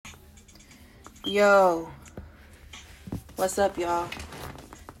Yo, what's up, y'all?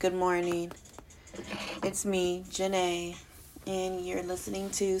 Good morning. It's me, Janae, and you're listening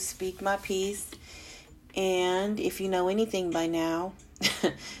to Speak My Peace. And if you know anything by now,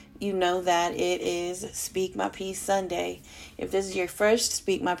 you know that it is Speak My Peace Sunday. If this is your first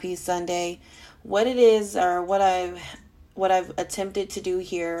Speak My Peace Sunday, what it is, or what I've attempted to do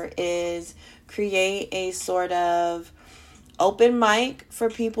here is create a sort of open mic for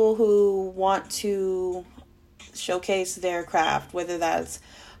people who want to showcase their craft, whether that's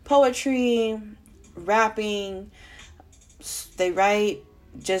poetry, rapping, they write,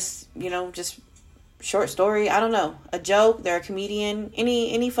 just short story, I don't know, a joke, they're a comedian,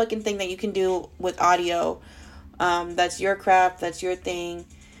 any fucking thing that you can do with audio. That's your craft, that's your thing.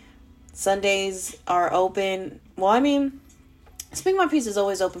 Sundays are open. Well, I mean, Speak My Peace is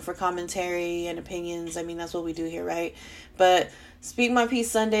always open for commentary and opinions. I mean, that's what we do here, right? But Speak My Peace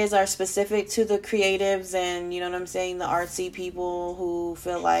Sundays are specific to the creatives and, you know what I'm saying, the artsy people who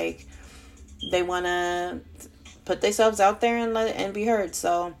feel like they want to put themselves out there and be heard.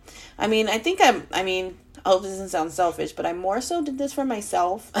 So, I mean, I hope this doesn't sound selfish, but I more so did this for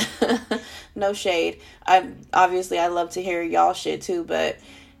myself. No shade. I love to hear y'all shit too, but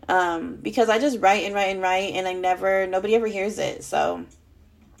because I just write and nobody ever hears it. So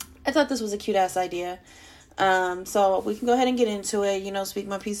I thought this was a cute ass idea. So we can go ahead and get into it. Speak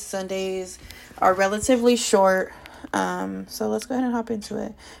My Peace Sundays are relatively short. So let's go ahead and hop into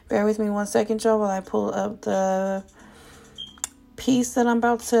it. Bear with me 1 second, y'all, while I pull up the piece that I'm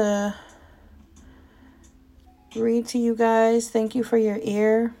about to read to you guys. Thank you for your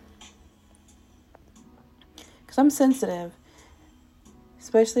ear. 'Cause I'm sensitive.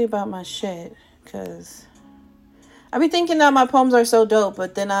 Especially about my shit, because I be thinking that my poems are so dope,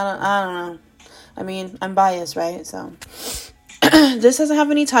 but then I don't know. I mean, I'm biased, right? So this doesn't have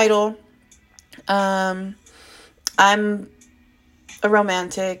any title. I'm a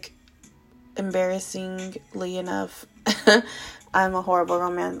romantic, embarrassingly enough. I'm a horrible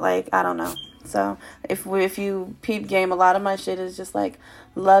romantic. I don't know. So if you peep game, a lot of my shit is just like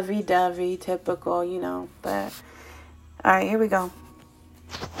lovey-dovey, typical, but all right, here we go.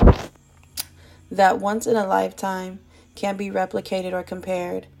 That once in a lifetime can't be replicated or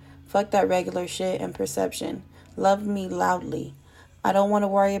compared. Fuck that regular shit and perception. Love me loudly. I don't want to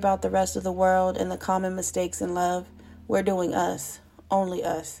worry about the rest of the world and the common mistakes in love. We're doing us. Only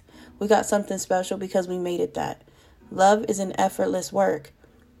us. We got something special because we made it that. Love is an effortless work.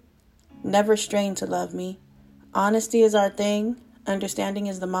 Never strain to love me. Honesty is our thing. Understanding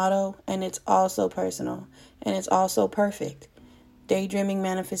is the motto. And it's also personal. And it's also perfect. Daydreaming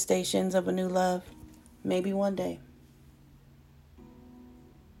manifestations of a new love. Maybe one day.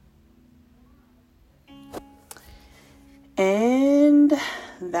 And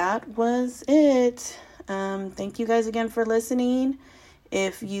that was it. Thank you guys again for listening.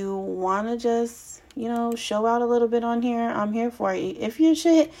 If you want to just, show out a little bit on here, I'm here for it. If your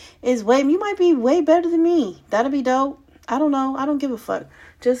shit is you might be way better than me. That'll be dope. I don't know. I don't give a fuck.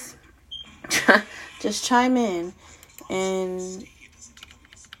 Just chime in and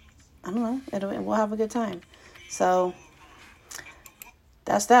I don't know. We'll have a good time. So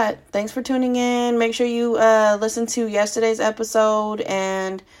that's that. Thanks for tuning in. Make sure you listen to yesterday's episode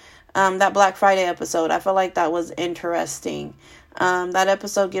and that Black Friday episode. I feel like that was interesting. That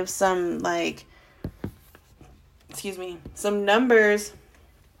episode gives some some numbers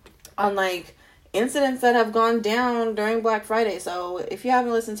on incidents that have gone down during Black Friday. So if you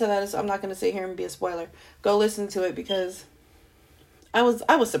haven't listened to that, I'm not going to sit here and be a spoiler. Go listen to it because I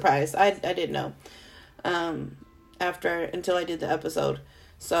was surprised. I didn't know until I did the episode.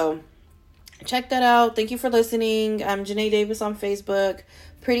 So check that out. Thank you for listening. I'm Janae Davis on Facebook.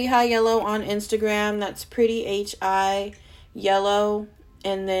 Pretty High Yellow on Instagram. That's Pretty HI Yellow.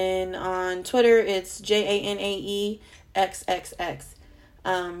 And then on Twitter, it's JANAEXXX.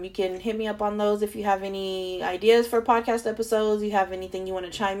 You can hit me up on those if you have any ideas for podcast episodes. You have anything you want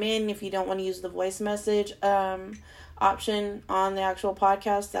to chime in. If you don't want to use the voice message option on the actual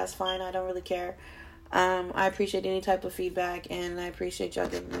podcast, that's fine. I don't really care. I appreciate any type of feedback, and I appreciate y'all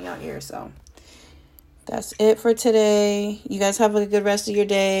giving me out here. So that's it for today. You guys have a good rest of your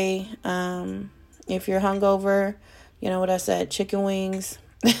day. If you're hungover, you know what I said, chicken wings.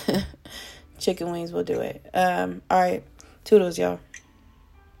 Chicken wings will do it. All right. Toodles, y'all.